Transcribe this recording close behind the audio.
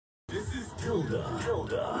This is Tilda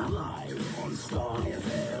live on Star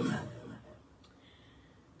FM.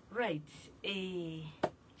 Right,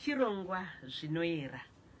 chirongwa zvinoyera,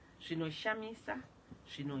 zvinoshamisa,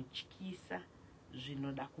 zvinotyisa,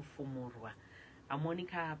 zvinoda kufumurwa.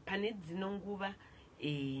 Amonika pane dzino nguva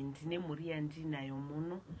ndine mhuri yandinayo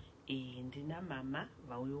muno, ndina mama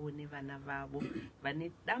vauyawo nevana vavo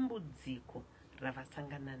vane dambudziko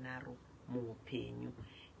ravasangana naro muupenyu.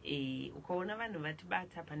 Ukaona vanhu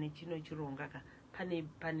vatibata pane chino chironga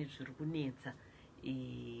pane zviri kunetsa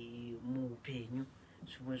muupenyu.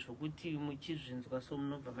 Zvimwe zvokuti muchizvinzwa so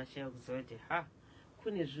munobva mashaya kuziva kuti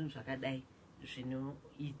kune zvinhu zvakadai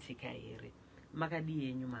zvinoitika here. Makadii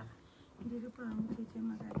yenyu mama? Ndiri pangu tete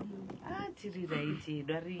makadii? Tiri raiti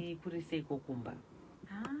dari kurisei kokumba.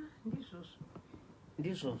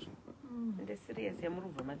 Ndizvozvo. Ende serious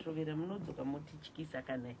yamurubva matrovera munodzoka motityisa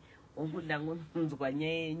kana ongundangonzwa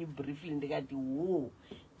nyaya yenyu briefly ndikati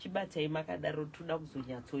chibatai makadaro toda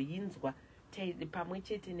kuzonyatsoinzwa pamwe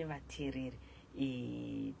chete nevateereri.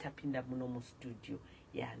 Tapinda muno mustudio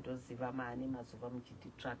ndoziva maane mazuva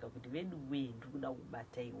muchititsvaka kuti vedu we ndikuda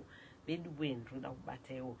kubataiwo, vedu we ndikuda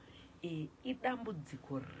kubataiwo.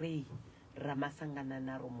 Idambudziko rei ramasangana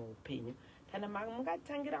naro muupenyu? Kana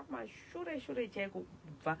mungatangira kumashure chaiko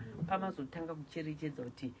kubva pamazotanga kucherechedza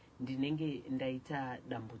kuti ndinenge ndaita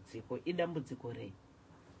dambudziko. Idambudziko rei?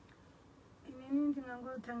 Inini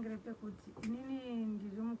ndingangotangira pekuti inini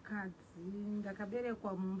ndiri mukadzi,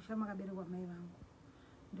 ndakaberekwa mumusha makaberekwa mai vangu.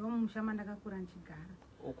 Ndo mumusha mandakakura ndichigara.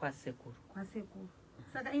 Kwasekuru? Kwasekuru.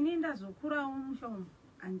 Saka inini ndazokurawo mumusha umu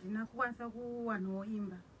handina kukwanisa kuwanawo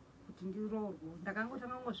imba kuti ndiroorwe.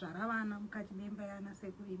 Ndakangotanga kungozvara vana mukati memba yana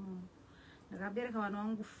sekuru imomo. Ndakabereka vana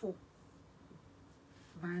vangu 4.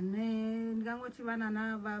 Vane ndingangoti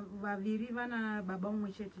vana vaviri vana baba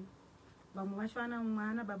umwe chete. Vamwe vacho vana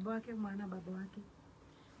mwana baba wake mwana baba wake.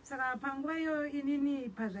 Saka panguva iyo inini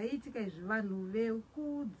pazvaiitika izvi vanhu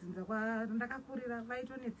vekudzinza kwandakakurira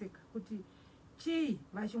vaitonetseka kuti chii,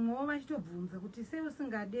 vachimwewo vachitobvunza kuti sei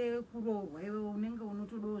usingade kuroorwa iwe unenge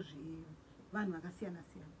unotodawo zvevanhu vakasiyana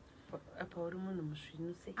siyana. Apo uri munhu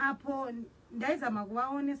musvinu sei? Apo ndaizama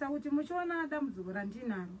kuvaonesa kuti muchiona dambudziko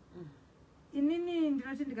randinaro, inini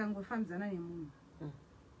ndinoti ndikangofambidzana nemunhu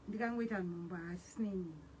ndikangoita nhumba hachisina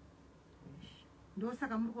inini.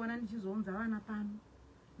 Ndosaka muri kuona ndichizounza vana pano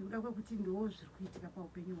nekuda kwekuti ndiwo zviri kuitika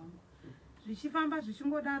paupenyu hwangu. Zvichifamba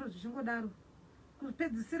zvichingodaro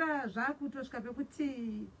kupedzisira zvakutosvika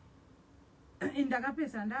pekuti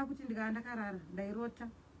ndakapesa ndakuti ndakarara ndairota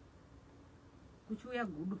kuchiuya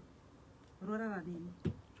gudo rorara neni.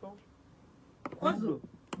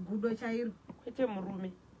 Gudo chairo, kwete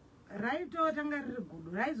murume. Raitotanga riri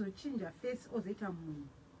gudo, raizochinja face ozoita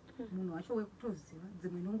munhu wacho wekutoziva.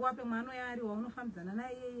 Dzimwe nonguva pemwe anoya ari waunofambidzana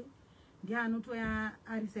naye yeye ndiye anotoya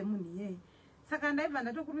ari semunhu iyeye. Saka ndaibva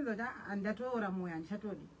ndatokurumidza kuti handatoora mwoyo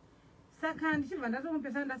handichatodi. Saka ndichibva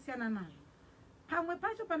ndatomupesa ndasiyana nazvo. Pamwe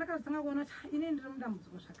pacho pandakazotanga kuona kuti inini ndiri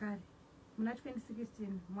mudambudziko zvakare. Muna 2016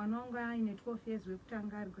 mwana wangu aine 12 years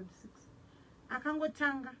wekutanga ari grade 6.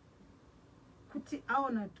 Akangotanga kuti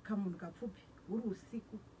aona kamunhu kapfupi huri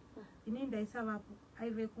usiku. Inini ndaisavapo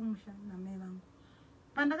aive kumusha namai vangu.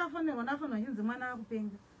 Pandakafonerwa ndafonwa hinzi mwana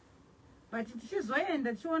akupenga. But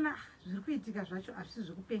tichizoenda tichiona zviri kuitika zvacho hazvisi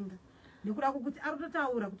zvekupenga. Nekuda kwokuti ari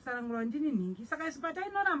kutotaura kutsanangura ndini nhingi. Saka isi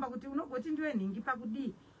patainoramba kuti unogoti ndiwe nhingi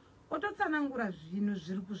pakudii, ototsanangura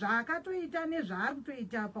zvinhu zvaakatoita nezvaari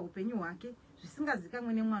kutoita paupenyu hwake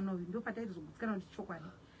zvisingazikamwe nemwana uyu. Ndo pataitozogutsikana kuti chokwadi.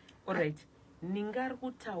 Alright, ninga ari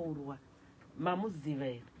kutaurwa mamuziva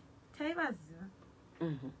here? Taivaziva.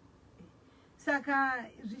 Saka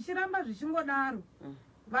zvichiramba zvichingodaro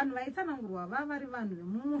vanhu vaitsanangurwa vari vanhu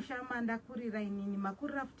vemumusha mandakurira inini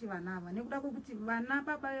makurira futi vana ava. Nekuda kwekuti vana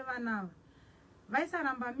baba vevana ava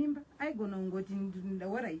vaisaramba mimba, aigona kungoti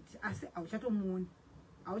alright asi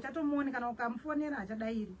hauchatomuoni kana ukamufonera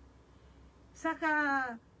hachadairi.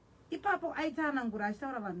 Saka ipapo aitsanangura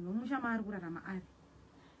achitaura vanhu vemumusha maari kurarama ari.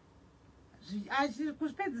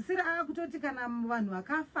 Kupedzisira akutoti kana vanhu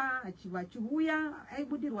vakafa vachiuya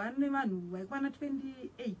aibudirwa nevanhu vaikwana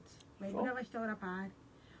 28 vaibira vachitaura paari.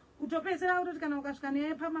 Utopedzisira kutoti kana ukasvika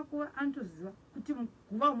neye pamakuva anotoziva kuti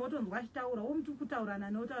muguva umotonzwa achitaura womuti kutaurana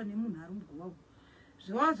neutaura nemunhu ari muguva umu.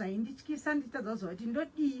 Zvova zvaindityisa nditadza kuziva kuti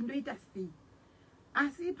ndodii ndoita sei.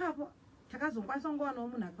 Asi ipapo takazokwanisa kungowanawo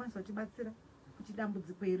munhu akakwanisa kutibatsira kuti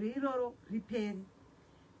dambudziko iroro ripere.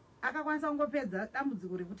 Akakwanisa kungopedza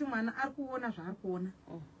dambudziko rekuti mwana ari kuona zvaari kuona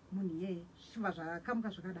munhu iyeye zvichibva zvakamuka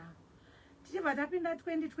zvakadaro. Tichibva tapinda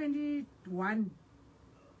 2021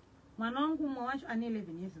 mwana wangu mumwe wacho ane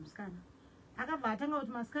 11 years musikana akabva atanga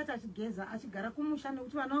kuti masikati achigeza achigara kumusha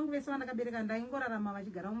nekuti vana vangu vese vandakabereka ndaingorarama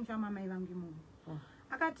vachigara kumusha mamai vangu imomo.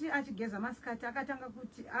 Akati achigeza masikati akatanga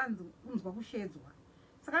kuti unzwa kushedzwa.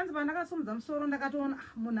 Saka hanzi pandakasumudza musoro ndakatoona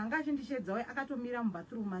munhu anga achindishedza uye akatomira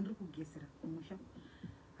mubathroom andiri kugezera kumusha.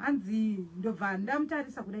 Hanzi ndobva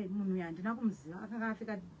ndamutarisa kudai munhu uyu handina kumuziva akanga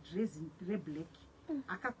apfeka dress reblack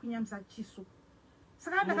akakwinyamisa chiso.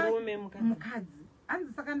 Saka mukadzi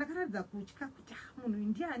hanzi saka ndakaratidza kutya kuti munhu uyu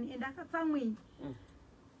ndiani ende akatsamwei.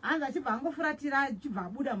 Hanzi achibva angofuratira achibva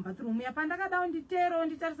abuda mubathroom ya pandakadawo nditero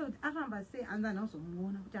nditarisa kuti afamba sei hanzi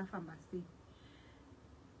handauzomuona kuti afamba sei.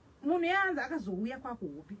 Munhu yanzi akazouya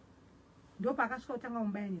kwakuhope ndopa akasvika kutanga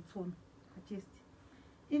kumubaya netsono pachesti.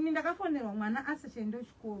 Ini ndakafonerwa mwana asachaenda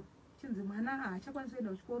kuchikoro chinzi mwana haachakwanisi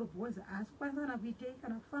kuenda kuchikoro bhoza haasi kukwanisa kana kuitei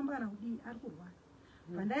kana kufamba kana kudii ari kurwara.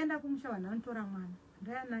 Pandaenda kumusha vanhu vanotora mwana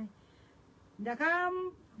ndaya naye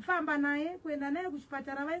ndakafamba naye kuenda naye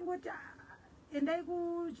kuchipatara vaingoti endai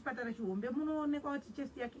kuchipatara chihombe munoonekwa kuti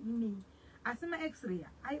chest yake inei asi max-ray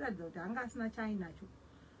airatidza kuti anga asina chainacho.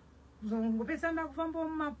 Zongopesa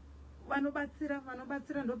ndakufamba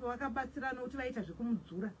vanobatsira ndopa vakabatsira nokuti vaita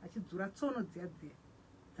zvekumudzura achidzura tsono dziya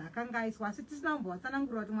dzakanga aiswa asi tisina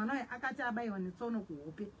kumbovatsanangurira kuti mwana uyu akati abayiwa netsono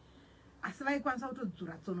kuhope asi vaikwanisa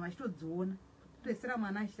kutodzura tsono vachitodziona kupedzisira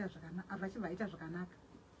mwana achiita zvakanaka vachibva aita zvakanaka.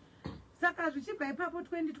 Saka zvichibva ipapo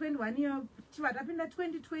 2021 iyo chibva tapinda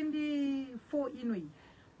 2024 ino iyi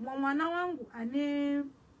mumwe mwana wangu ane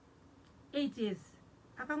 8 years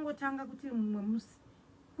akangotanga kuti mumwe musi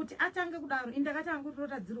kuti atange kudaro indakatanga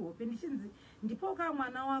kutotadzira hope ndichinzi ndipoka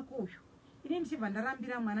mwana wako uyu. Ini ndichibva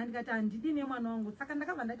ndarambira mwana ndikati handidi nemwana wangu. Saka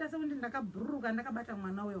ndakabva ndaita sekuti ndakabhururuka ndakabata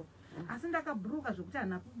mwana uyo asi ndakabhururuka zvokuti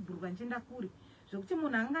handina kubhururuka ndichienda kure zvokuti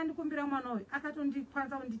munhu anga ndikumbira mwana uyu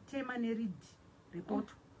akatondikwanisa kunditema neridhi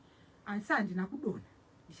repoto asi handina kudonha.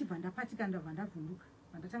 Ndichibva ndapatika ndabva ndavhunduka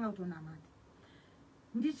vandatanga kutonamata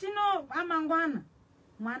ndichino amangwana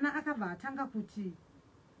mwana akabva atanga kuti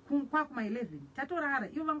kwakuma 11 tatorara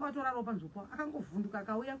ivo vanga vatorarawo panzvokwa akangovhunduka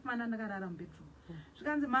akauya kumana ndakarara mubedroom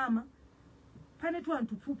zvikanzi mama pane twuvanhu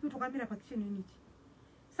tupfupi twakamira pakitchen unit.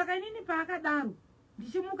 Saka inini paakadaro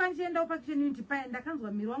ndichimuka ndichiendawo pakitchen unit paya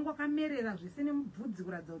ndakanzwa miri wangu wakamerera zvese nemubvudzi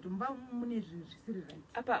kuratidza kuti mumba mune zvinhu zvisiri right.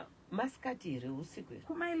 Apa masikati here usiku here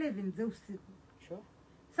kuma 11 dzeusiku.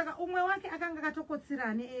 Saka umwe wake akanga akatokotsira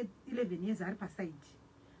ane 11 years ari pasaidi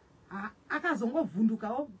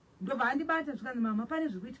akazongovhundukawo ndobva andibata zvikanzi mama pane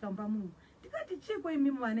zviri kuitika mumba muno. Ndikati chiko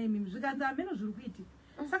imimi vana imimi zvikanzi ameno zviri kuitika.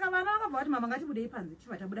 Saka vana vakabva vati mama ngatibudei panze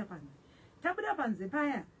chibva tabuda panze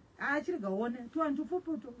paya achirigaone twuvanhu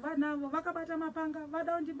tupfupi vanavo vakabata mapanga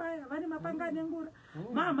vada kundibaya vane mapanga anengura.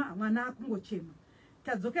 Mama mwana akungochema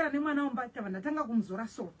tadzokera nemwana womba tabva ndatanga kumuzora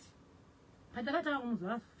soti. Patakatanga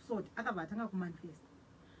kumuzora soti akabva atanga kumanifesta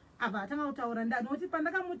abva atanga kutaura ndanoti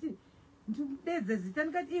pandakamuti ndidedze zita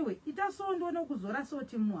ndikati iwe ita so ndione kuzora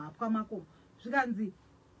soti muhapwa mako zvikanzi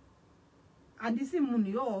handisi munhu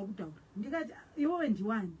iwowa wekutaura. Ndikati iwewe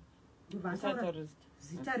ndiwani ndobva ataura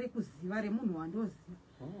zita rekuziva remunhu wandoziva.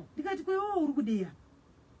 Ndikati kweiwewe uri kudeya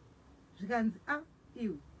zvikanzi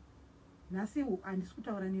iwe nhasi handisi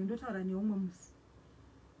kutaura newe ndotaura neumwe musi.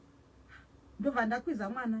 Ndobva ndakwiza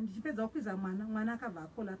mwana ndichipedza kukwiza mwana akabva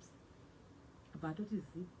akolapsa abva atoti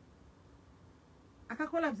ziva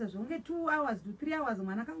akakolapsa zvonge 2 hours to 3 hours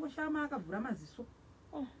mwana akangoshama akavhura maziso.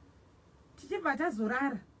 Tichibva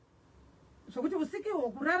tazorara zvokuti usiku ihwo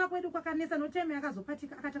kurara kwedu kwakanesa noteme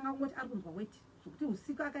akazopatika akatanga kungoti ari kunzwa weti zvokuti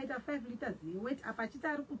usiku akaita 5 liters yeweti apa achiti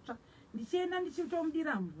ari kutsva. Ndichienda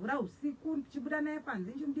ndichitomudira mvura usiku ndichibuda naye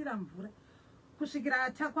panze ndichimudira mvura kusvikira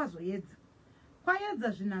atakwazoedza. Kwaedza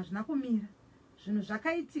zvinhu hazvina kumira zvinhu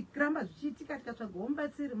zvakaiti kuramba zvichiitika tikatsvaga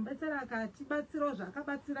mubatsiri akatibatsirawo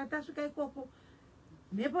zvakabatsira. Tasvika ikoko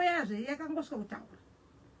mhepo yazve yakangosvika kutaura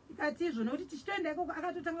ikati izvo nokuti tichitoenda ikoko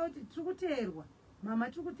akatotanga kuti tiri kuteerwa mama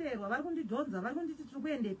tiri kuteerwa vari kundidhonza vari kunditi tiri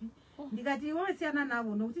kuendepi. Ndikati iwewe siyana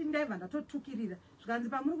navo nokuti ndaibva ndatotukirira zvikanzi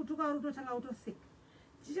pamuri kutuka uri kutotanga kutoseka.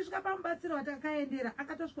 Tichisvika pamubatsiro watakaendera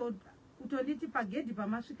akatosvika kutonditi pagedhi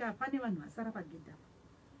pamasvika pane vanhu vasara pagedhi apa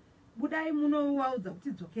budai munovaudza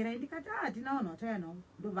kuti dzokerai. Ndikati hatina vanhu vatauya navo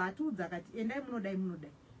ndobva atiudza akati endai munodai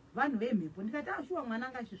vanhu vemhepo. Ndikati shuwa mwana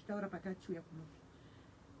anga achizvitaura patatiuya kunoku.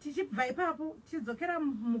 Tichibva ipapo tichidzokera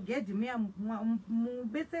mugedhi muya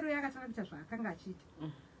mubetsero yakatanga kuita zvaakanga achiita.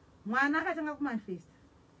 Mwana akatanga kumanifesta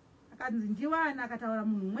akanzi ndiwani akataura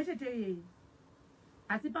munhu umwe chete iyeye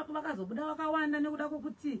asi ipapo vakazobuda vakawanda nekuda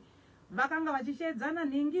kwokuti vakanga vachishedzana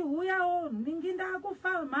ningi huyawo ningi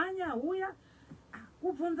ndakufa mhanya huya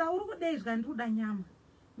kubvunza uri kudei zvikanzi kuda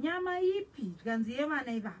nyama ipi zvikanzi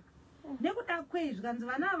yevana ivava nekuda kwei zvikanzi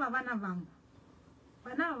vana ava vana vangu.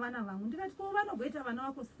 Ndikati ko vanogoita vana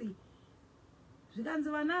vako sei. Zvikanzi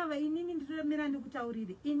vana ava inini nditomira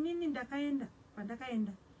ndikutaurire. Inini ndakaenda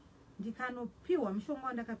pandakaenda ndikanopiwa mushonga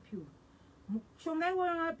wandakapiwa. Mushonga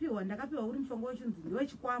iwoyo wapiwa ndakapiwa uri mushonga wechinzi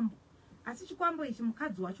ndewechikwambo. Asi chikwambo ichi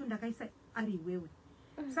mukadzi wacho ndakaisa ari iwewe.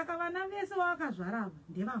 Saka vana vese vakazvarava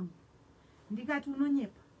ndevangu. Ndikati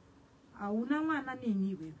unonyepa. Hauna mwana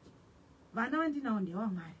neni iwewe. Vana vandinawo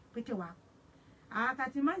ndewamwari kwete wako.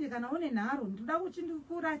 Akati manje kana une nharo ndoda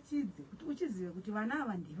kuchindikuratidze kuti uchizive kuti vana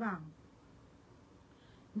ava ndevangu.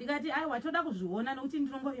 Ndikati aiwa toda kuzviona nokuti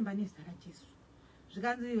ndinongovimba nezita raJesu.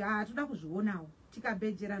 Zvikanzi toda kuzvionawo.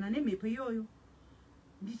 Tikabhejerana nemhepo iyoyo.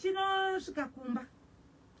 Ndichinosvika kumba.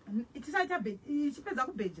 Ichipedza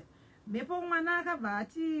kubheja. Mhepo mwana akabva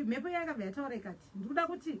ati mhepo yakabva yataura ikati ndoda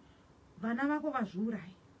kuti vana vako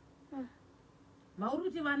vazviuraye. Vauri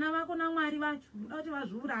kuti vana vako naMwari vacho ndoda kuti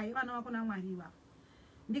vazviuraye vana vako naMwari ivavo.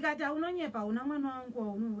 Ndikati unonyepa una mwana wangu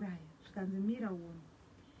waunouraya. Zvikanzi mira uone.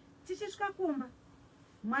 Tichisvika kumba.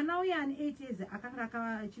 Mwana uya ane 8 years akanga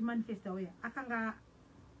akachimanifesta uya akanga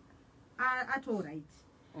atoright.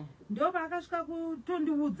 Ndio paakasvika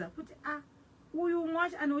kutondiudza kuti uyu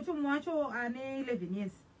mwacho anocho ane 11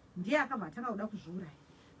 years ndiye akabva atanga kuda kuzviuraya.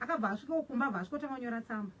 Akabva asvika kumba vasvikotanga kunyora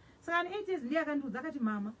tsamba. Saka ane 8 years ndiye akandiudza akati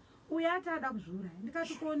mama uya atada kuzviuraya.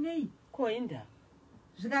 Ndikati konei koenda.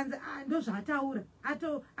 Zvikanzi ndo zvataura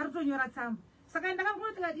atotonyora tsamba. Saka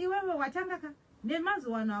ndakamubvunza ndikati iwewe watanga ka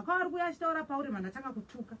nemazuwano akawari kuya achitaura pauri mwana atanga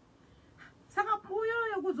kutuka. Saka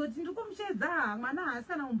uyoyo kuzoti ndikumushedza mwana haasi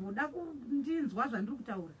kana kumboda kundinzwa zvandiri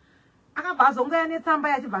kutaura. Akabva azongoya netsamba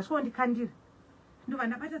yachibva asvikondikandira. Ndobva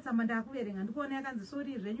ndabata tsamba ndakuverenga ndikuona yakanzi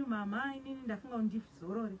sorry zvenyu mama inini ndafunga kuti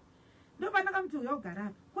ndizorore. Ndobva ndakamuti uyogara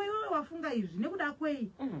apa. Ko iwewe wafunga izvi nekuda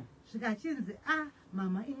kwei? Zvikachinzi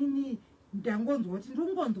mama inini ndangonzwa kuti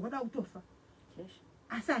ndingonzwa kuda kutofa.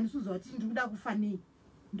 Asi handisuzwa kuti ndikuda kufa nei.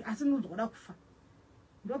 Asi ndinonzwa kuda kufa.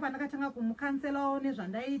 Ndopa ndakatanga kumukanselawo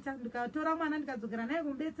nezvandaita. Ndikatora mwana ndikadzokera naye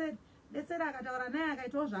kumubetseri. Betseri akataura naye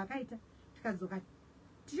akaitawo zvaakaita. Tikadzoka.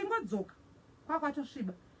 Tichingodzoka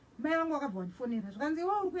kwakatosviba. Mai vangu vakabva vandifonera. Zvikanzi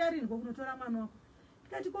iwe uri kuya rini kokunotora mwana wako?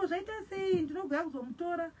 Ndikati ko zvaita sei ndinogara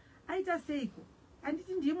kuzomutora aita seiko?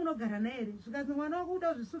 Handiti ndiye munogara naye ere? Zvikanzi mwana wako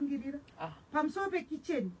uda kuzvisungirira pamusoro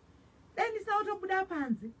pekicheni. Dai ndisina kutobuda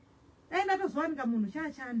panze. Dai ndatozwanika munhu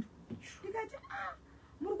chaachando. Ndikati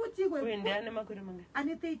muri kuti iwe ndiane makore manga?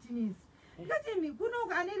 Ane 13 years. Ndikati kuno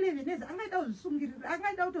ane 11 years angaida kuzvisungirira,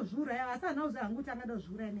 angaida kutozviuraya asi hana kuziva hangu kuti angada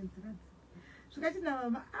kuzviuraya nenzira dziri. Zvikati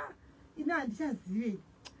namama ina handichazive.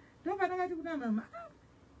 Ndobva ndakati kuna mama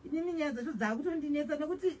inini nyaya dzacho dzakutondinetsa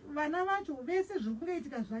nekuti vana vacho vese zviri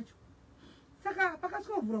kungoitika zvacho. Saka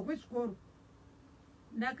pakasvika kuvhurwa kwechikoro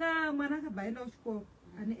mwana akabva aenda kuchikoro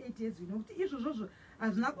ane 8 years nokuti izvozvozvo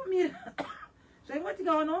hazvina kumira. Zvaingoti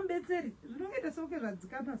kaonawo mubetseri zvinongoita soke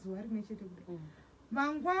zvadzikama zuva rimwe chete kudai.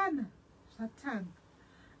 Mangwana zvatanga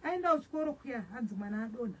aenda kuchikoro kuya hanzi mwana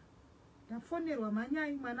adonha. Ndafonerwa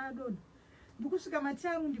manyai mwana adonha. Ndikusvika mati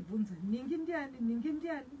arundibvunza ningi ndiani.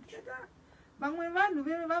 Ndikati vamwe vanhu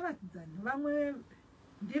vevavakidzana vamwe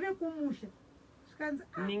ndevekumusha. Zvikanzi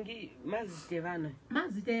ningi mazita evana.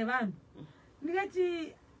 Mazita evanhu.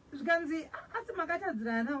 Ndikati zvikanzi asi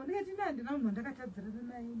makatadzirana nawo. Ndikati handina munhu wandakatadzirana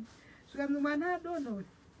naye. Zvikanzi mwana adonha uri.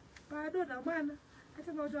 Paadonha mwana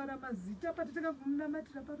atanga kutaura mazita patatanga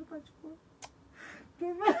kumunamatira pari pachikoro.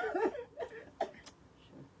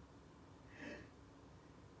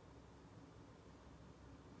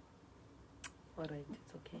 All right,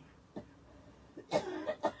 it's okay.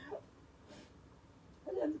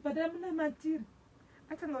 Patamunamatira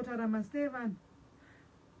atanga kutaura mazita evanhu.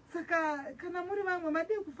 Saka kana muri vamwe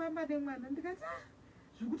madii kufamba nemwana ndikati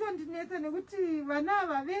zvikutondinetsa nekuti vana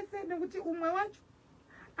ava vese nekuti umwe wacho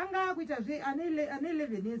anga akuita ane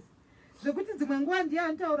 11 years zvekuti dzimwe nguva ndiye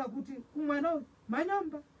anotaura kuti umwana uyu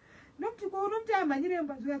manyomba nokuti kwaunomuti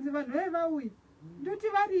amhanyiremba. Zvikanzi vanhu veve vauya ndoti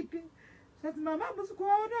varipi? Zvikati mama hamusi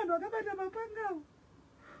kuvaona vanhu vakabata mapangawo.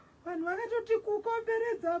 Vanhu vakatoti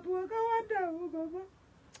kukomberedzapo vakawandawo mama.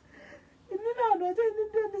 Inini vanhu vacho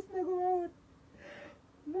inini ndisina kuvaona.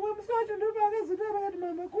 Mumwe musi wacho ndopa akazotaura akati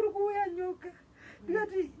mama kuri kuuya nyoka.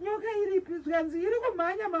 Ndikati nyoka iripi? Zvikanzi iri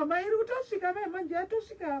kumhanya mama iri kutosvika manje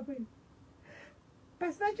yatosvika apo.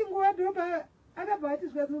 Pasina chinguva ndopa akabva ati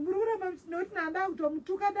zvikanzi muri kuramba noti nanda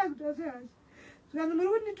kutomutuka ndakuita sehashi. Zvikanzi muri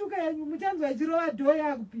kundituka yenyu muchanzwa chirova dhoo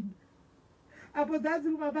yakupinda. Apo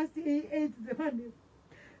dzadziri mapasti 8 dzepanhepo.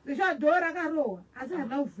 Zvisha dhoo rakarohwa asi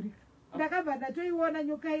handina kuvhurika. Ndakabva ndatoiona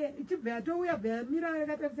nyoka ichibva yatouya bva yamira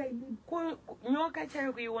yakatarisa inini. Nyoka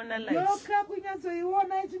chayo kuiona live. Nyoka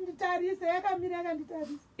kunyatsoiona ichinditarisa yakamira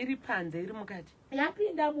yakanditarisa. Iri panze iri mukati.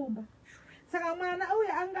 Yapinda mumba. Saka mwana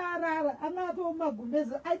uye anga arara anga ato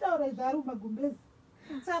mumagumbezi aitaura izvi ari mumagumbezi.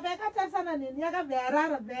 saka yakatarisana neni yakabva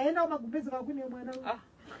yarara bva yaenda kumagumbezi makune mwana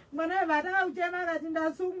webva atanga kuchema akati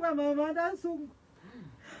ndasungwa mama ndasungwa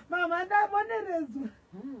mama ndamoneredzwa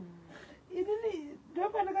inini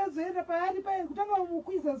ndopandakazoenda paari pai kutanga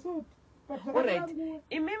kumukwiza soti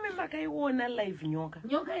imimi makaiona live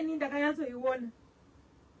nyoka ini ndakanyatsoiona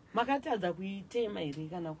makatadza kuitema here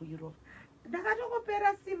kana kuirova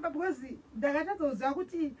ndakatongopera simba because ndakatadzoziva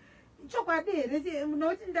kuti chokwadi here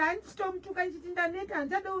nokuti ndandichitomutuka nchiti ndaneta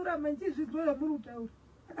handichadeurama nchizvidzora muri kutaura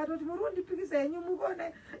akatoti muri kundipikisa henyu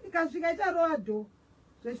mukuona ikasvika icharova dho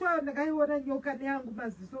zveshuwa ndakaiona nyoka neyangu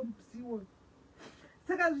maziso musiwo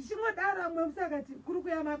saka zvichingodaro amwe musi akati kuri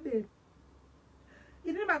kuya mabere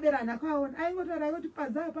inini mabere andakaona aingotaura kuti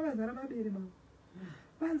panze pakazara mabere mavo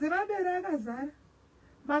panze mabere akazara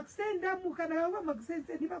makusendamuka ndakauka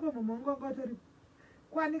makusensendi ipapo mamongongotori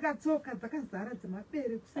kwanika tsoka dzakazara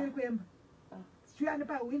dzemabere kuseri kwemba zvichuyani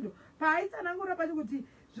pahwindo paaitsanangura pacho kuti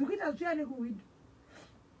zviri kuita zvichuyani kuhwindo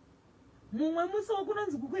mumwe musiwo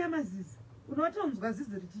kunonzi kukuya mazizi unotonzwa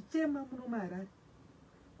zizi richichema muno maharare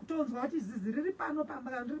kutonzwa kuti zizi riri pano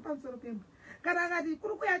pamba kana riri pamusoro pemba kana akati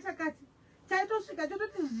kuri kuya chakati chaitosvika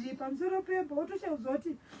chototi zvi pamusoro pemba wotoshaudzwa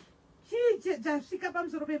kuti chii chasvika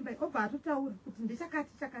pamusoro pemba obva atotaura kuti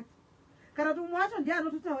ndechakati kana kuti mumwe wacho ndiye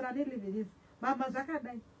anototaura nelevelezi mama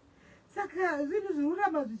zvakadai saka zvinhu zviri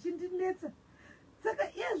kuramba zvichindinetsa saka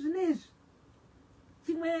iye zvinezvi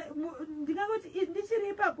chimwe ndingangoti ndichiri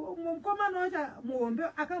ipapo umwe mukomana wacho muhombe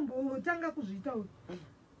akambotanga kuzvitaura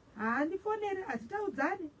haandifonere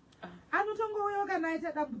hatitaudzane anotongouyawo kana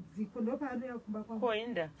aita dambudziko ndopaanouya kumba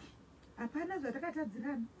kwangu hapana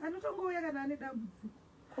zvatakatadzirana anotongouya kana ane dambudziko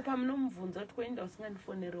kopa munomubvunza kuti koenda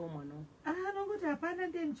usingandifonerewo mwanawo anongoti hapana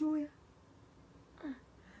ndenichiuya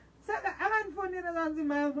saka akandifonera vanzi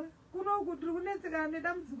mama kunoku tiri kunetsekana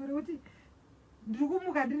nedambudziko rekuti ndiri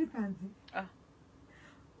kumuka ndiri panze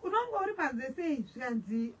unonge uri panze sei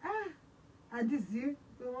zvikanzi handizivi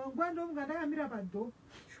nguva ndomuka ndakamira padho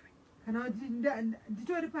kana kuti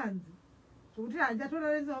nditori panze zvokuti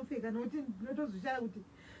handichatorarisa kupfeka nokuti ndinotozvishaya kuti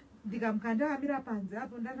ndikamuka ndakamira panze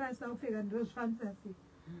apo ndatarasina kupfeka ndinozvifambisa sei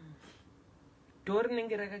dho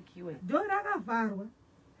rinenge rakakiwa dho rakavharwa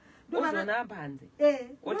ozona panze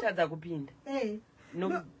otadza kupinda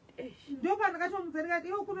ndopandakatomudza ndikati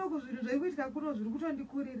iwo kunoku zvinhu zviri kuitika kuno zviri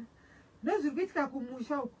kutondikurira nezviri kuitika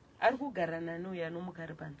kumusha uku ari kugara nanoyo anomuka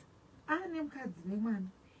ari panze ane mukadzi nemwana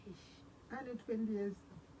ane 20 years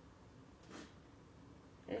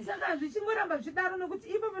saka zvichingoramba zvidaro nokuti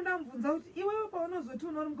ipapo ndamubvunza kuti iwewo paunozoti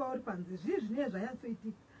unorimuka uri panze zvii zvinee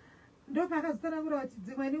zvayatsoitika ndopakazotsanangura kuti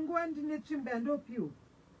dzimweni nguva ndine tsvimbo yandopiwa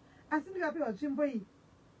asi ndikapiwa tsvimbo iyi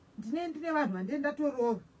ndine vanhu vandee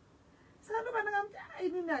ndatorova saka ndopandakamuti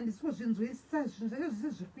inini handisi kuzvinzwisisa zvinhu zvacho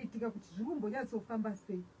zvisi zviri kuitika kuti zviri kumbonyatsofamba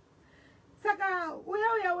sei saka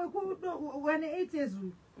uya wane 8 years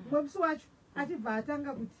uyu mumwe musi wacho achibva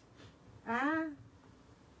atanga kuti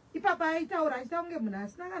ipapa aitaura achita kunge munhu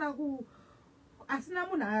asina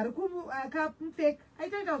munhu akamupfeka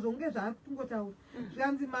aitoita zvonge zvaari kutungotaura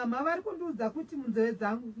zvikanzi mama vari kundiudza kuti munzeve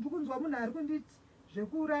dzangu ndiri kunzwa munhu ari kunditi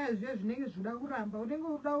zvekuuraya zviye zvinenge zvida kuramba unenge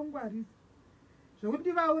urida kungwarisa zvokuti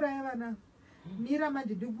ndivauraya vana mira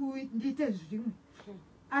manje ndiite zvimwe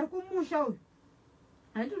ari kumusha uyu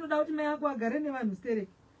handinoda kuti mai ako agare nevanhu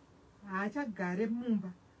stereki haachagare mumba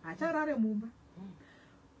haacharare mumba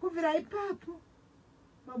kubvira ipapo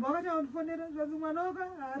mabva akati aundifonera zvanzi mwana waka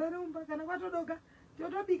haarare mumba kana kwatodoka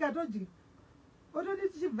totobika todya ototi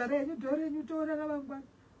tichibva renyu dho renyu toona navangwana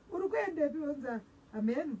uri kuendepi onza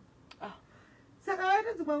hamenu saka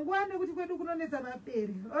waiti dzimwe nguva nekuti kwedu kunonetsa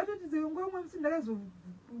mapere ototi dzimwe nguva umwe musi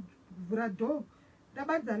ndakazovhura dho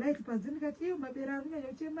ndabadza laiti panze ndikati iyo mabere ari kunyanya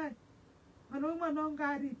kuchemai mwana wangu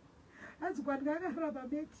aripi hanzi kwandika akarara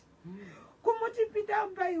pabeti kumuti pinda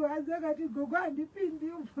mumba iwe hanzi akati gogo handipindi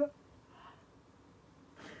mumba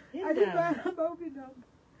achibva aramba kupinda mumba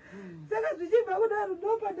saka zvichibva kudaro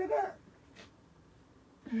ndopandaka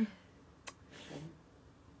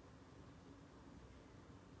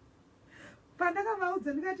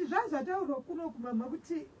pandakavaudza ndikati zvazvataurwa kuno kumama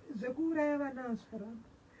kuti zvekuuraya vana zvaramba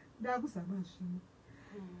ndakuzama zvimwe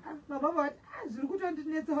mama vati zviri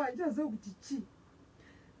kutondinetsawo handichazivi kuti chii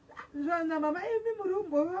zvana mama imi muri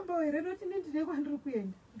kumbovamba here noti ndine kwandiri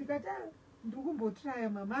kuenda ndikati ndiri kumbotraya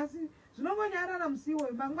mama asi zvinongonyarara musiwo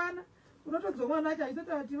mangwana unotonzwa mwana wacho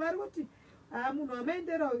achitota kuti vari kuti munhu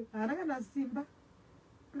wamaendera uyu haana kana simba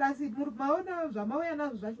plasi maona zvamauya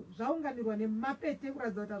nazvo zvacho zvaunganirwa nemapete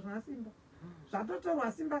kuratidza kuti hazvina simba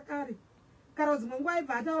zvatotorwa simba kare kana dzimwe nguva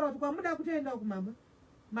aibva ataura kuti kwamuda kutoenda kumama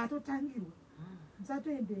matotangirwa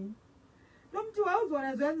musatoendei nomuti waudzwa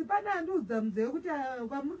nazvo yanzi pana andiudza munzeve kuti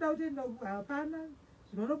kwamuda kutoenda hapana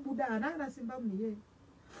zvinonobuda hana kana simba munhu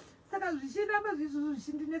saka zvichiramba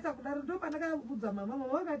zvichindinetsa kudaro ndo pandakaudza mama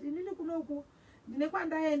vakati inini kunoku ndine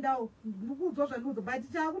kwandaendawo ndikuudzwa zvandiudzwa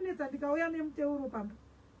but chaakunetsa ndikauya nemuteuro pamba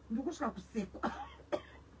ndikusvika kusekwa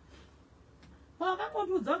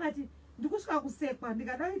pawakangotiudza vakati ndikusvika kusekwa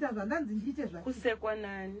ndikadaita zvandanzi ndiite kusekwa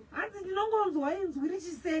nani hanzi ndinongonzwa inzwi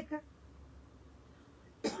richiseka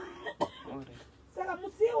saka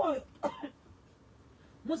musi iwoyo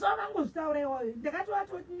musi wakangozvitaura iwoyo ndakati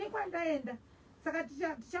watoti nekwandaenda saka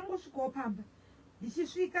tichangosvikawo pamba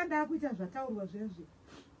ndichisvika ndaakuita zvataurwa zvezve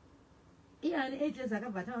iye ane 8 years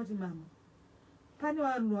akabva takuti mama pane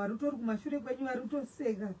vanhu vari tori kumashure kwenyu vari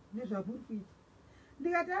kutoseka nezvamuri kuita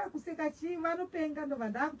ndikati kuseka chii vanopenga ndobva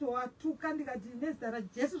ndaakutowatuka ndikati nezita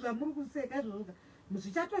rajesu zvamuri kuseka izvozvoga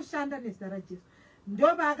zvichatoshanda nezita rajesu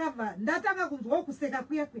ndobva akabva ndatanga kunzwawo kuseka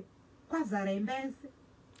kuyekwe kwazara imba yese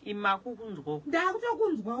imakukunzwawo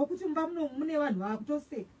ndaakutokunzwawo kuti mumba muno mune vanhu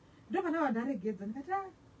vaakutoseka ndobva nava ndaregedza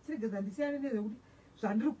ndikati chiregedza ndisiyane nezvekuti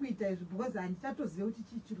zvandiri kuita izvi because handitatoziva kuti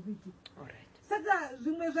chii chiri kuitika saka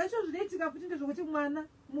zvimwe zvacho zvinoitika futi ndezvokuti mwana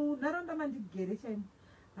munharaunda mandigere chaimo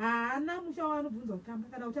haana musha waanobvunza kutamba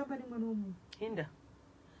kana kutamba nemwana womunhu inda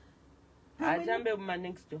atambe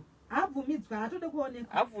mumanext door habvumidzwa haatode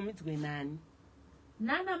kuonekwa habvumidzwe nani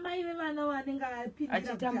nana mai vevana vanenge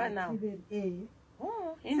achitamba nawo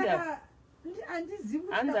saka handizivi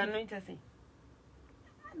hanzi anoita sei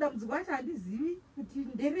dambudziko acho handizivi kuti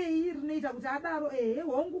nderei rinoita kuti adaro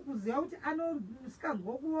hongu kuziva kuti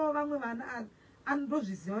anosikanzwa kuva vamwe vana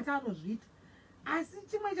anondozviziva kuti anozviita asi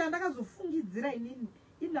chimwe chandakazofungidzira inini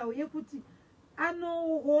inhau yekuti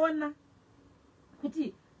anoona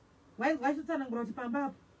kuti wainzi vachitsanangura kuti pamba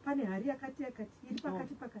apo pane hari yakati iri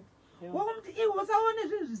pakati wokuti iwe usaone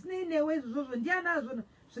zvinhu zvisinei newe izvozvo ndianazvona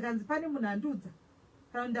zvikanzi pane munhu andiudza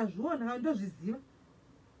kana ndazviona kana ndozviziva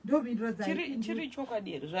ndomhinduro chiri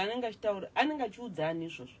chokwadi here zvaanenge achitaura anenge achiudza ani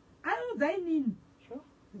izvozvo anoudza inini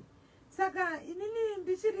saka inini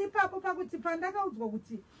ndichiri ipapo pakuti pandakaudzwa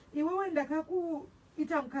kuti iwewe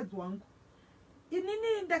ndakakuita mukadzi wangu inini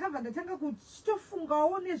ndakabva ndatanga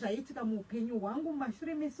kuchitofungawo nezvaitika muupenyu hwangu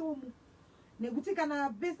mumashure mese omu nekuti kana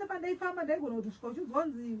pese pandaifamba ndaigona kutosvika uchiudzwa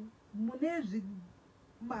kunzi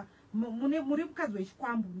muri mukadzi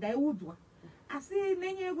wechikwambu ndaiudzwa asi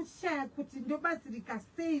nenyaya yekushaya kuti ndobatsirika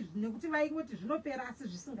sei nekuti vaingoti zvinopera asi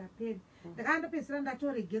zvisingaperi ndakanga ndopedzisira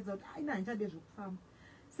ndatoregedza kuti aina handichade zvekufamba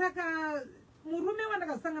saka murume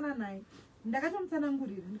wandakazosangana naye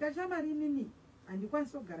ndakatomutsanangurira ndikati shamari inini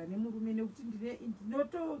handikwanisi kugara nemurume nekuti dzimwe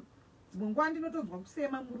nguva ndinotonzwa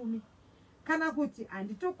kusema murume kana kuti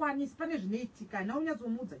handitokwanisi pane zvinoitika handina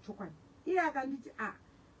kunyatsomuudza chokwadi iye akanditi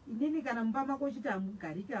inini kana mumba mako uchiti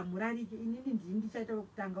hamugariki hamurariki inini ndini ndichaita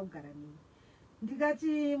kutanga kugara neni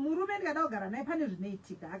ndikati murume ndikada kugara naye pane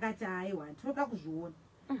zvinoitika akati aiwa ndinoda kuzviona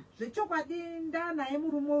zvechokwadi ndanaye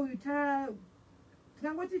murume uyu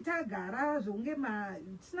tikangoti tagara zvokunge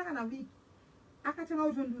tisina kana viki akatanga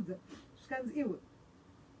kutondiudza zvikanzi iwe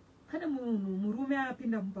pane munhu murume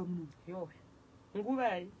apinda mumba muno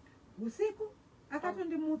nguvai usiku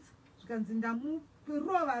akatondimutsa zvikanzi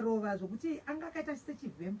ndamurovarova zvokuti anga akaita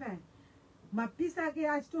sechivhempire mapisi ake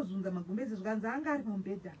achitozunza magumbezi zvikanzi anga ari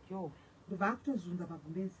pamubhedha ndobva akutozunza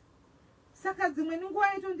magumbezi saka dzimwe nenguva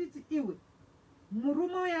aitonditi iwe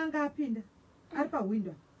murume uyo anga apinda ari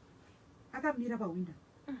pahwindo akamira pahwindo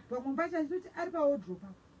pamwe pacho achitoti ari pawodropa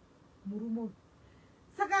murume uyu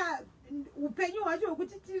saka upenyu hwacho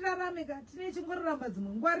hwekuti tirarame ka tine chingoraramba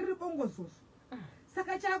dzimwe nguva riri bongozozo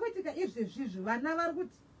saka chaakuitika izvezvizvi vana vari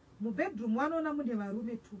kuti mubhedroom vanoona mune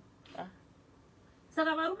varume 2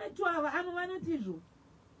 saka varume 2 ava ano vanoti izvo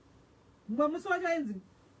mumwe musi wacho ainzi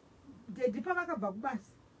dhedhi pavakabva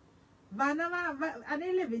kubasa vana ane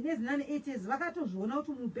 11 years nane 8 years vakatozviona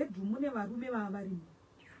kuti mubhedroom mune varume vava varimo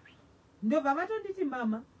ndobva vatonditi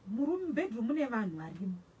mama mubhedroom mune vanhu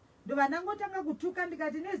varimo ndobva ndangotanga kutuka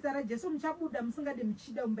ndikati nezita rajesu muchabuda musingade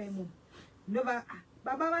muchida mumba imomo ndobva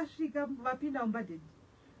baba vasvika vapinda mumba dhedhi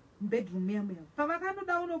mubhedroom yamuya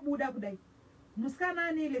pavakanoda unobuda kudai musikana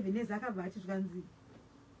ane 11 years akabva achizvikanzi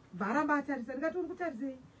bvaramba atarisa ndikati uri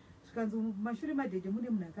kutarisei zvikanzi mashure madhedhe mune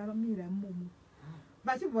munhu akamira mumomo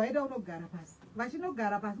vachibva vaida unogara pasi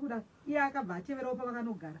vachinogara pasi kuda iye akabva ateverawo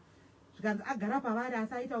pavakanogara zvikanzi agara pavari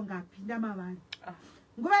asi aita kunge apinda mavari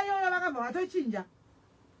nguva iyoyo vakabva vatochinja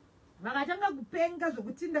vakatanga kupenga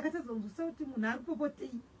zvokuti ndakatadzonzwisa kuti munhu ari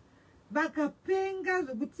popotei vakapenga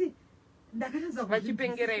zvokuti ndakatadza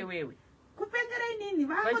vachipengera iwewe kupengera inini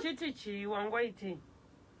vachiti chii wangwaitei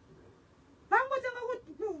vangotanga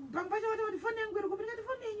pamwe pacho vata kuti foni yangu iri kupi ndikati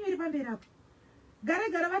foni yenyu iri pamberi apo gare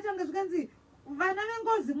gare vatanga zvikanzi vana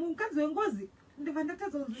vengozi mukadzi wengozi ndibva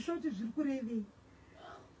ndatadzonzwisa kuti zviri kurevei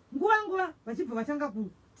nguva vachibva vatanga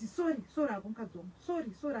kuti sori ako mukadzi wangu,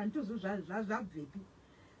 sori handitozo zvabvepi.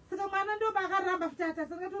 Saka mwana ndo bakaramba futi saka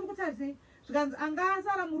tori kuti azii zvikanzi anga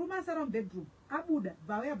asara murume asara mubedroom abuda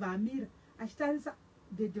bvauya bvaamira achitarisa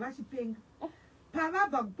dhedhi vachipenga.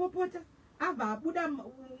 Pavabva kupopota abva abuda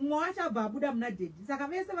mumwe wacho abva abuda muna dhedhi, saka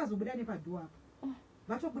vese vazobuda nepadhoo apo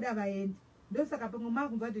vatobuda vaende. Ndosaka pamwe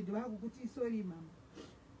makunzwa dhedhi vako kuti sori mama.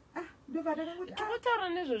 Ndopatakangoti tinotaura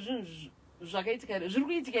nezvezvinhu zvakaitika zviri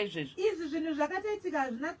kuitika izvezvi. Izvi zvinhu zvakatoitika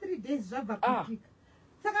hazvina 3 days zvabva kuitika.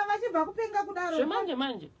 Saka vachibva kupenga kudaro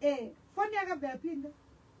zvemanje foni yakabva yapinda.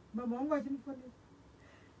 Mama wangu achinifonera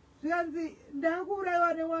zvikanzi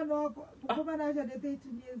ndakuurayiwa nemwana wako mukomana acho ane 13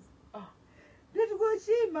 years. Nditi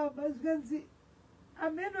kuchii mama? Zvikanzi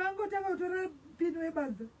ameno angotanga kutora pini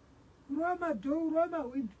webanza urova madhoo urova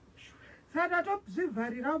mahwindo. Saka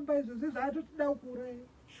tatozvivharira mumba izvozvi zvaatotida kuuraya.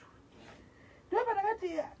 Ndopatakati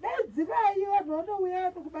daidzirai vanhu vanouya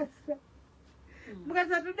vanokubatsira.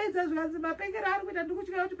 Mukasatodeedza zvikanzi mapengero ari kuita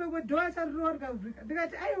ndikutya kuti pamwe dhoo acharurova rikavhurika.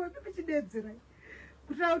 Ndikati aiwa pipichideedzerai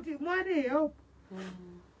kuitira kuti muwane help.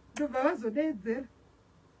 Ndobva vazodeedzera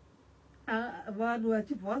vanhu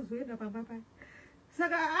vachibva vazoenda pamba paya.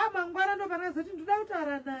 Saka mangwana ndopanakazoti ndoda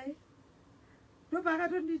kutaura naye. Ndobva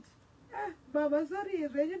akatonditi mama sori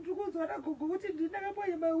zvenyu ndiri kuzoona gogo kuti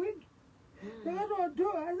ndindakambonya mawindo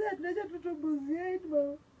ndakatodhoo asi handina chandinotomboziyaini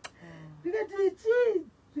mama. Ndikati chii?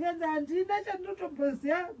 Zvikanzi handina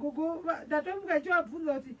chandinotomboziya gogo. Ndatomuka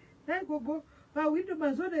chivabvunza kuti nai gogo mawindo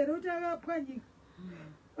mazona here kuti akapwanyika.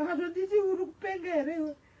 Vakatonditi uri kupenga here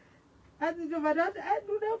iwe? Asi ndobva ndati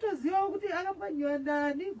ndinoda kutozivawo kuti akapwanyiwa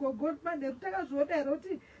nani gogo manheru takazviona here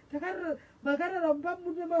kuti makarara mumba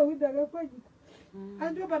mune mawindo akapwanyika.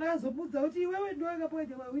 Andobva ndakazomudza kuti iwewe ndo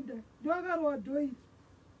akapwanya mawindo ndo akarowa dhoo iri.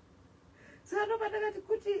 Saka ndobva ndakati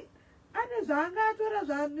kuti ane zvaangatora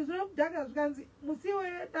zvinomudhaka. Zvikanzi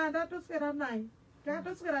musiwe ndatoswera naye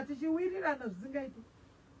takatoswera tichiwirirana zvisingaiti.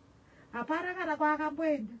 Hapana kana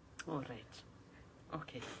kwaakamboenda. Alright.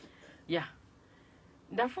 Okay. Yeah.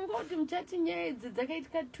 Ndafunga kuti muchati nyaya idzi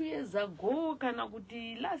dzakaitika 2 years ago kana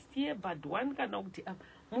kuti last year but 1 kana kuti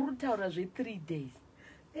muri kutaura zve3 days.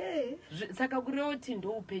 Saka kureva kuti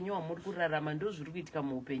ndo upenyu hwamuri kurarama ndo zviri kuitika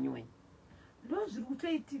muupenyu wenyu. Ndo zviri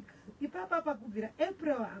kutoitika ipapa pakubvira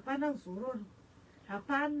April. Hapana zororo,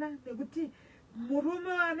 hapana. Nekuti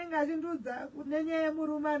murume anenge achindudza nenyaya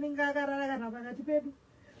yemurume anenge akarara kana pakati pedu,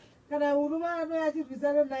 kana murume anouya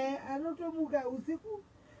achirwisana naye anotomuka usiku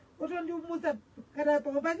otondimutsa. Kana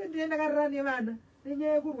pamwe pacho ndine ndakarara nevana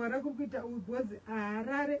nenyaya yekurwara kuri kuita ubhozi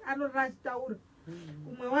haarare, anorara achitaura.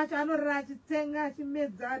 Umwe wacho anorara achitsenga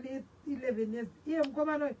achimedza ane 11 years. Iye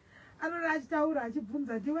mukomana uyu anorara achitaura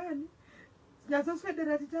achibvunza ndiwani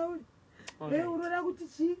tinyatsoswedera titauri unoda kuti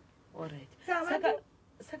chii.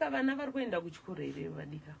 Saka vana vari kuenda kuchikoro here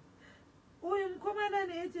vadika? Uyu mukomana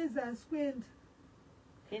neHS asi kuenda.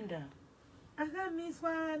 Enda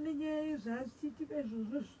akamiswa nenyaya yezvachiitika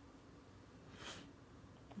izvozvozvo.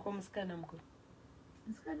 Ko musikana mukuru?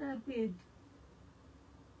 Musikana ari kuenda.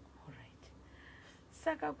 Alright.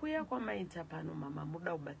 Saka kuya kwamaita pano mama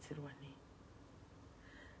muda kubatsirwa nei?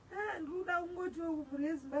 Ndinoda kungoti mhuri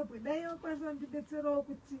yeZimbabwe dai vakwanisa kundibetserawo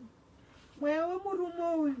kuti mweya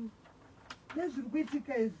wemurume uyu nezviri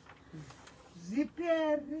kuitika izvi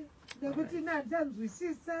zvipere. Nekuti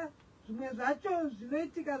handichanzwisisa zvimwe zvacho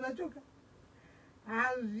zvinoitika zvachoka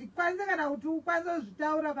hazvikwanisi kana kuti ukwanise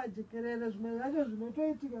kuzvitaura pajekerere zvimwe zvacho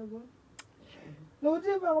zvinotoitika zvona.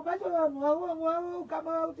 Nokuti pamwe pacho vanhu vavo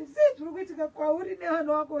ukama kuti zviri kuitika kwauri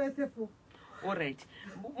nevanhu vako vese 4. Alright.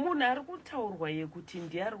 Munhu ari kutaurwa yekuti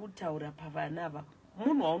ndiye ari kutaura pavana ava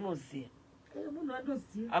munhu waunoziva? Munhu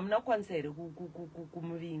anoziva. Hamuna kwanisa here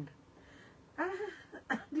kumuvinga?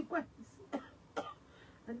 Handikwanisi.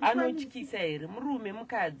 Anotyisa here? Murume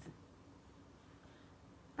mukadzi?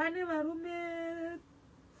 Pane varume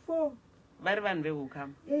 4. Vari vanhu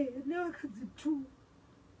vehukama? Nevakadzi 2.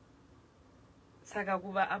 Saka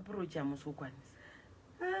kuva approach hamusi kukwanisa?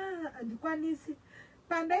 Handikwanisi.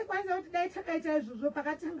 Pandaikwanisa kuti dai takaita izvozvo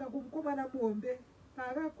pakatanga kumukomana muhombe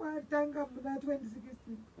pakatanga muna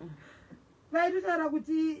 2016 vaitotaura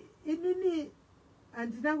kuti inini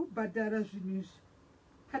handina kubhadhara zvinhu izvi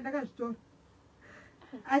pandakazvitora.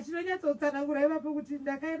 Achinonyatsotsanangura ivapo kuti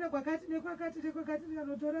ndakaenda kwakati nekwakati nekwakati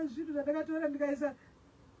ndikanotora zvinhu zvandakatora ndikaisa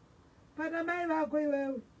pana mai vako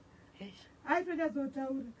iwewe.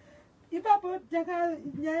 Aitonyatsotaura ipapo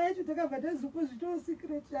nyaya yacho takabva tazipa zvitoo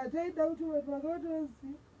secret hataida kuti vanhu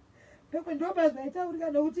vakatoziva. Pekwe ndobva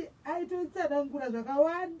zvaitaurika nokuti aitotsanangura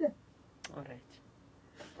zvakawanda. Alright.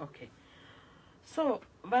 Okay. So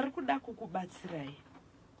vari kuda kukubatsirai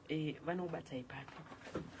vanokubatsai papi?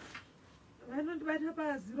 vanondibata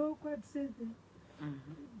pa047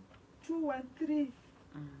 213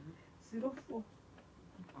 04.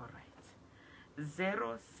 All right.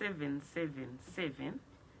 0777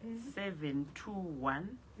 721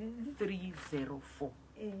 304.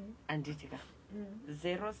 Anditika.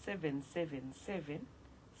 0777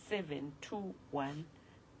 721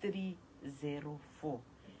 304.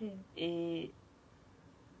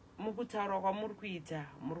 Mukutaura kwamuri kuita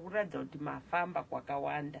muri kuratidza kuti mafamba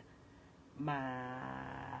kwakawanda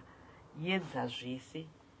maedza zvese,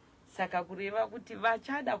 saka kureva kuti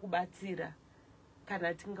vachada kubatsira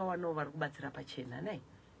kana tingawanawo vari kubatsira pachena nai,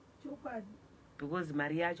 because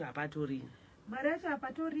mari yacho hapatorina. Mari yacho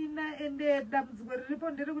hapatorina, ende dambudziko riripo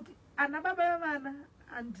nderekuti ana baba vevana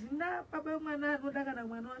handina baba vemwana anoda kana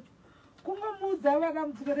mwana wacho kungomuudza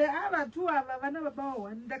vadambudziko ava tu ava vana baba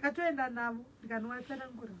wa1 ndakatoenda navo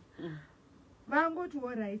ndikanovatsanangura vangoti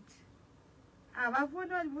allright, havafoni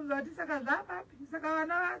vachibvunza kuti saka zvavapi, saka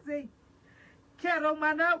vana vasei. Chero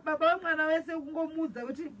mwana baba vemwana wese kungomuudza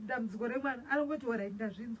kuti dambudziko remwana anongoti allright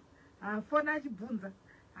ndazvinzwa, haafoni achibvunza,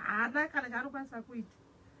 haana kana chaanokwanisa kuita.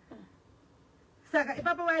 Saka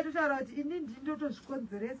ipapo vaitotaura kuti ini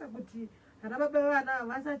ndindotozvikonzeresa kuti vana baba vevana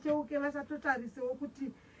vasacheuke, vasatotarisewo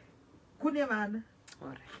kuti kune vana.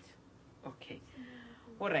 Alright. Okay.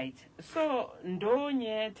 Alright. So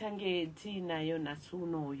ndonyaya tange tinayo nhasi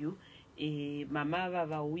unoyu, mama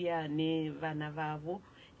vavauya nevana vavo,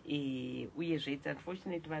 uyezve it's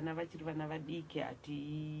unfortunate vana vachiri vana vadiki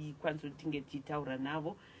hatikwanisi kuti tinge tichitaura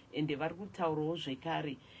navo, ende vari kutaurawo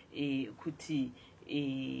zvekare kuti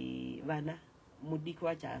vana mudiki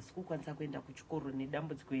wacho haasi kukwanisa kuenda kuchikoro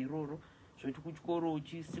nedambudziko iroro, zvoti kuchikoro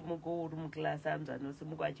uchisimuka uri mukilasi anzwa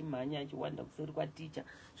anosimuka achimhanya achiwanda kuseri kwaticha,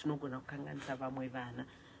 zvinogona kukanganisa vamwe vana.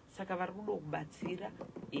 Saka vari kudo kubatsira,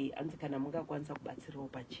 anzi kana mungakwanisa kubatsirawo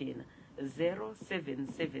pachena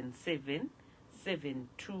 0777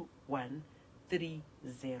 721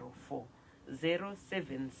 304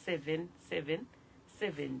 0777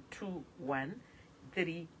 721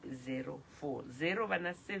 304 0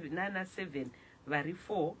 vana 7 nana 7 vari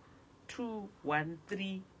 4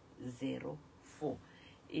 21304.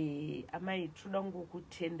 Amai toda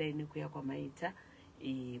ngokutendai nekuya kwamaita,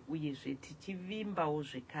 uyezve tichivimbawo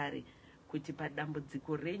zvekare kuti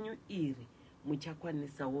padambudziko renyu iri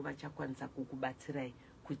muchakwanisawo vachakwanisa kukubatsirai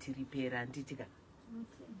kuti ripera. Handitika?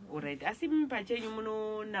 Alright. Asi mimi pachenyu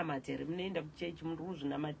munonamata here, munoenda kuchechi, muri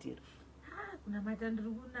kuzvinamatira? Kunamata ndiri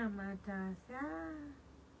kunamata,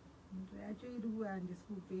 nzvo yacho iri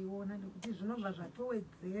handisi kutoiona nekuti zvinobva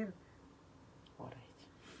zvatowedzera. Alright.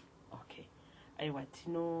 Okay. Aiwa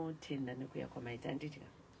tinotenda nekuya kwamaita. Handitika?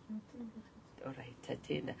 Alright,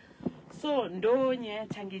 tatenda. So ndo nyaya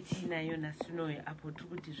tange tinayo nhasi unoyu, apo tiri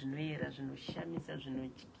kuti zvinoyera, zvinoshamisa,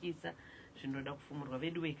 zvinotyisa, zvinoda kufumurwa.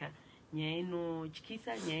 Vedu weka, nyaya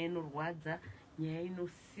inotyisa, nyaya inorwadza, nyaya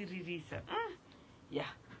inosiririsa.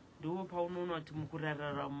 Yeah. Ndo paunoona kuti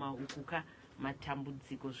mukurarama ukuka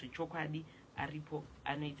matambudziko zvechokwadi aripo,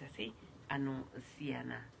 anoita sei,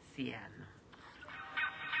 anosiyana siyana.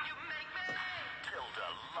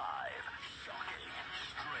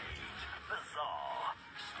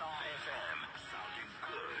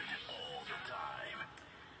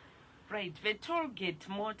 Right, the Tollgate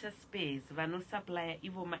Motor Spares, vano supplier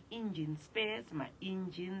ivo ma-engine spares,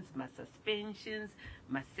 ma-engines, ma-suspensions,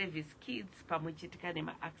 ma-service kits, pamwe chetika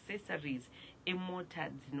nema-accessories emota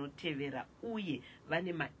dzinotevera, uye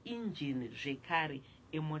vane ma-engine zvekare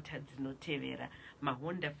emota dzinotevera,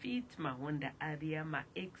 ma-Honda Fit, ma-Honda Aria,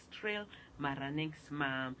 ma-X-Trail, ma-Ranex,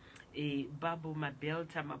 Bubble,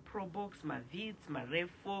 ma-Belta, ma-Probox, ma-Vitz,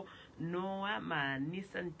 ma-Revo, Noah,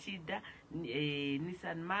 ma-Nissan Tida,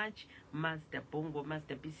 Nissan March, Mazda Bongo,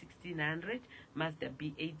 Mazda B1600, Mazda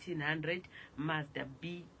B1800, Mazda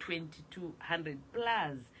B2200,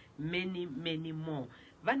 plus many more.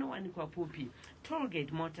 Vanowanikwa pupi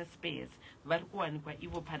Tollgate Motor Spares, vari kuwanikwa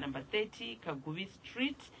ivo pa number 30 Kaguvi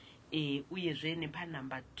Street, uyezve nepa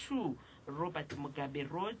number 2 Robert Mugabe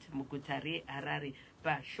Road, muguta reHarare,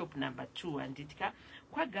 pa shop number 2. Handitika?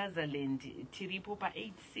 Kwa Gazaland tiripo pa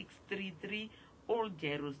 8633 Old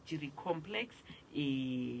Jaros Jiri Complex,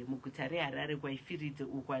 muguta reHarare kwaifiridze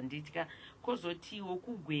uko. Handitika? Kozotiwo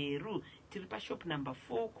kuGweru tiri pa shop number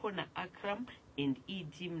 4 Kona Akram and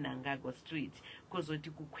ED Mnangagwa Street. Kozoti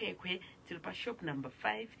kuKwekwe tiri pa shop number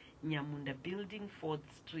 5 Nyamunda Building 4th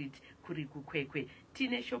Street kuri kuKwekwe.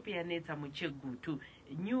 Tine shop yanetsa muChegutu.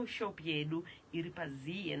 New shop yedu iri pa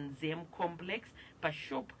ZNZM Complex pa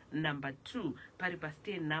shop number 2 pari pa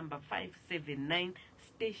stand number 579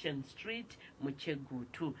 Station Street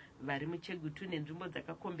muChegutu. Vari muChegutu nenzvimbo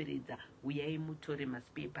dzakakomberedza uyai mutore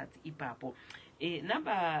maspare parts ipapo.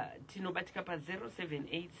 Number tinobatika pa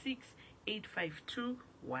 0786 852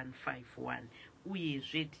 151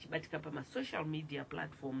 uyezve tichibatika pamasocial media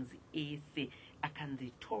platforms ese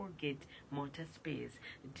akanzi Tollgate Motorspares.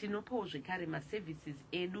 Tinopawo zvekare maservices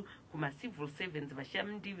edu kumacivil servants,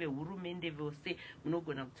 vashandi vehurumende vose.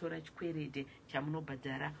 Munogona kutora chikwerede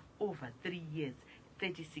chamunobhadhara over 3 years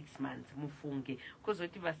 36 months mufunge.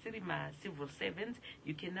 Kozoti vasiri civil servants,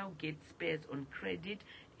 you can now get spares on credit.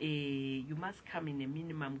 You must come in a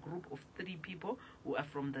minimum group of 3 people who are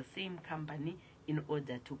from the same company in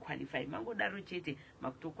order to qualify. Mangodaro chete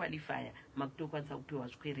makutoqualifya makutokwanisa kupiwa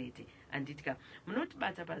zvikwerete. Anditika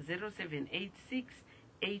munotibata pa 0786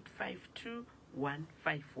 852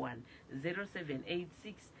 151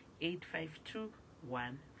 0786 852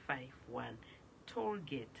 151.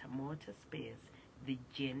 Tollgate Motorspares, the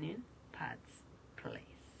genuine parts place.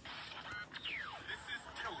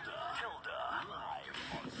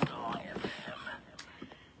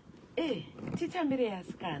 Titambire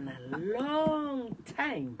yasikana, long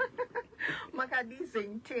time. Makadize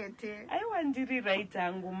ntete. Aiwandiri right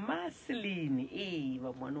angu maslini.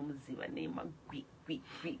 Vamwana muziva nema gwi.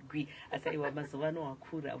 Asaiwa mazovano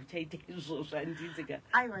wakura uchaite izvozvo andizika.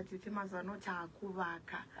 Aiwa tete mazovano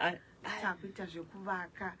taakuvaka. Taakuita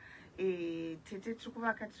zvekuvaka. Tete tiri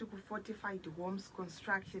kuvaka tiri ku-fortified homes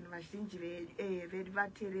construction. Vazhinji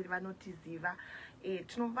vatereri vanotiziva.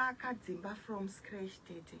 Tinovaka dzimba from scratch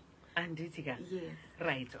tete. Anditika? Yes.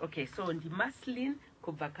 Right, okay. So the maslin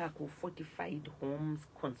kubvaka ku-fortified homes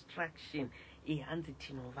construction. Hanzi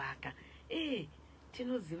tinovaka.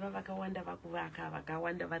 Tinoziva vakawanda vakuvaka,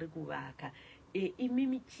 vakawanda vari kuvaka.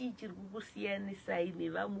 Imimi chii chiri kukusiyanisai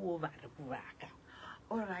nevamwewo vari kuvaka?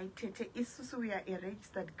 Alright, tete isusu we are a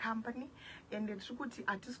registered company and tiri kuti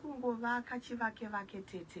hatisi kungovaka chivake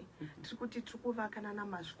tete. Tiri kuti tiri kuvaka nana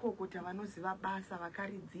mazvikokota vanoziva basa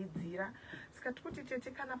vakaridzidzira. Saka tiri kuti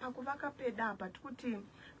tete kana pakuvaka pedapa tiri kuti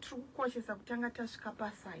tiri kukoshesa kutanga tasvika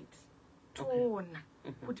pasite toona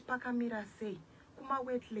kuti pakamira sei, kuma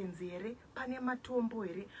wetlands here, pane matombo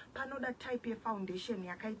here, panoda type yefoundation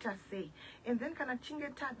yakaita sei, and then kana tichinge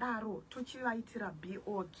tadaro tochivaitira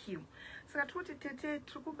BOQ. Saka tiri tete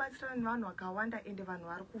tiri kubatsirana nevanhu vakawanda ende vanhu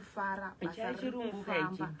vari kufara basa riri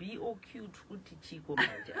kufamba. BOQ tukuti chiko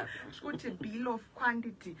manje apa? Tukuti bill of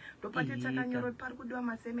quantity. Ndopate takanyorwa pari kudiwa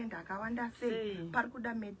masemende akawanda sei, pari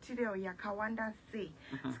kuda material yakawanda sei.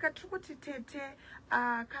 Saka tiri kuti tete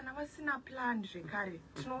kana vasina plan zvekare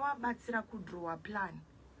tinovabatsira kudrowa plan.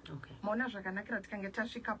 Okay. Maona zvakanakira tikange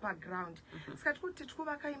tasvika paground. Saka tiri kuti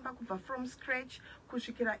tikuvaka imba kubva from scratch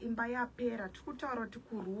kusvikira imba yapera. Tiri kutaura kuti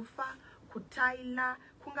kurufa, kutaila,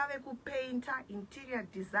 kungave kupainta, interior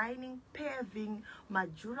designing, paving,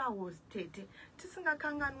 majurals tete.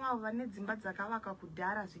 Tisingakanganwa vane dzimba dzakavaka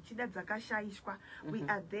kudhara zvichida dzakashaishwa. We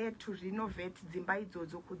are there to renovate dzimba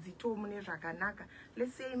idzodzo kudzitowo mune zvakanaka.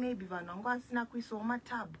 Let's say maybe vanhu vangu vasina kuisawo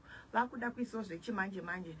matabhu, vakuda kuisawo zvechimanje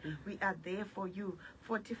manje. We are there for you.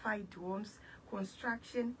 Fortified homes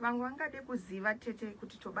construction. Vangu vangade kuziva tete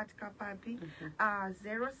kuti tobatika papi.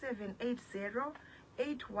 0780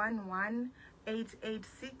 811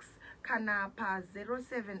 886 kana pa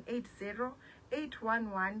 0780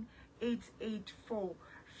 811 884.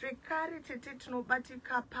 Zvekare tete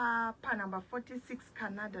tinobatika pa number 46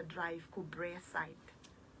 Canada Drive ku Braeside.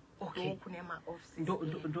 Okay. Kune ma offices.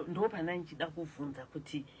 Ndo pana nchida kuvunza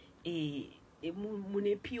kuti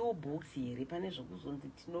mune PO box here pane zvokuzonzi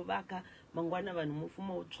tinovaka mangwana vanhu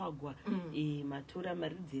mufuma utsvagwa matora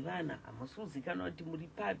mari dzevana hamusuzikanwa kuti muri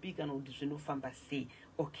papi kana kuti zvinofamba sei.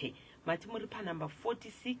 Okay, mati muri pa number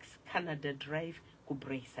 46 Canada Drive ku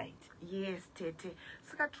Braeside. Yes tete.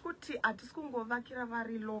 Saka tikuti hatisi kungovakira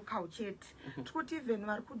vari local chete. Tikuti even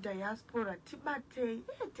vari kudiaspora tibatei.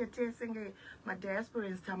 Tete senge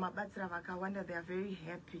madiasporans tamabatsira vakawanda, they are very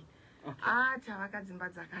happy. Tavaka dzimba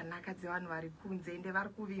dzakanaka dzevanhu vari kunze ende vari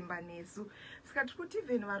kuvimba nesu. Saka tiri kuti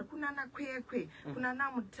even vari kunana kwekwe,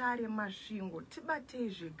 kunana Mutare, Masvingo, tibatei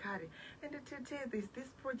zvekare. And tete, there's this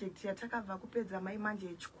project yatakabva kupedza mai manje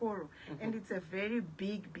yechikoro, and it's a very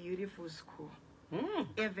big, beautiful school.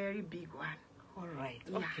 A very big one. All right,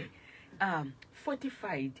 Yeah. okay.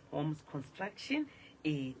 Fortified homes construction.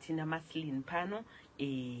 Tina maslin pano.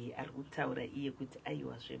 Ari kutaura iye kuti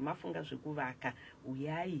aiwa zvemafunga zvekuvaka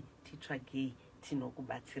uyai titsvagei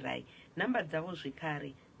tinokubatsirai. Namba dzavo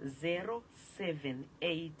zvekare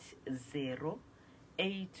 0780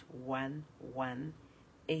 811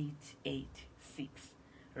 886,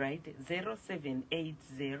 right?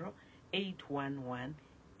 0780 811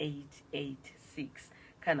 886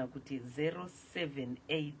 kana kuti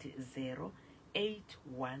 0780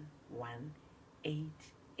 811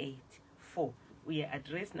 884. uye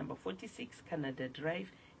address number 46 Canada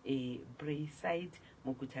Drive Brayside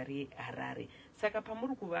muguta reHarare. Saka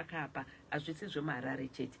pamuri kuvaka apa hazvisi zvemuHarare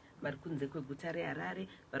chete, vari kunze kweguta reHarare,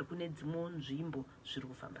 vari kune dzimwewo nzvimbo zviri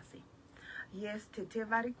kufamba sei? Yes, tete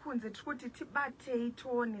vari kunze tiri kuti tibatei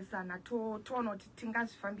toonesana toona kuti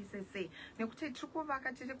tingazvifambise sei, nekuti tiri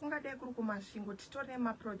kuvaka tete kungadai kuri kumasvingo titori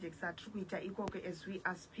nemaprojects atiri kuita ikoko as we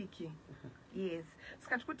are speaking. Yes,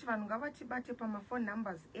 saka tiri kuti vanhu ngavatibate pamafone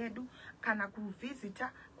numbers edu kana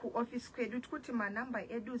kuvhizita kuoffice kwedu. Tiri kuti manamba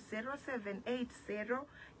edu 0780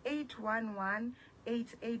 811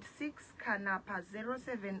 886 kana pa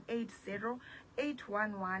 0780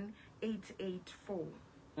 811 884.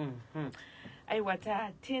 Aiwa,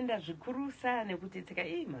 tatenda zvikurusa nekuti tika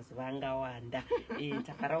mazuva angawanda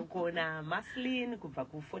takara kuona Maslin kubva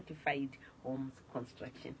ku Fortified Homes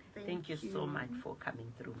Construction. Thank you so much for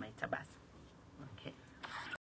coming through my tabasa.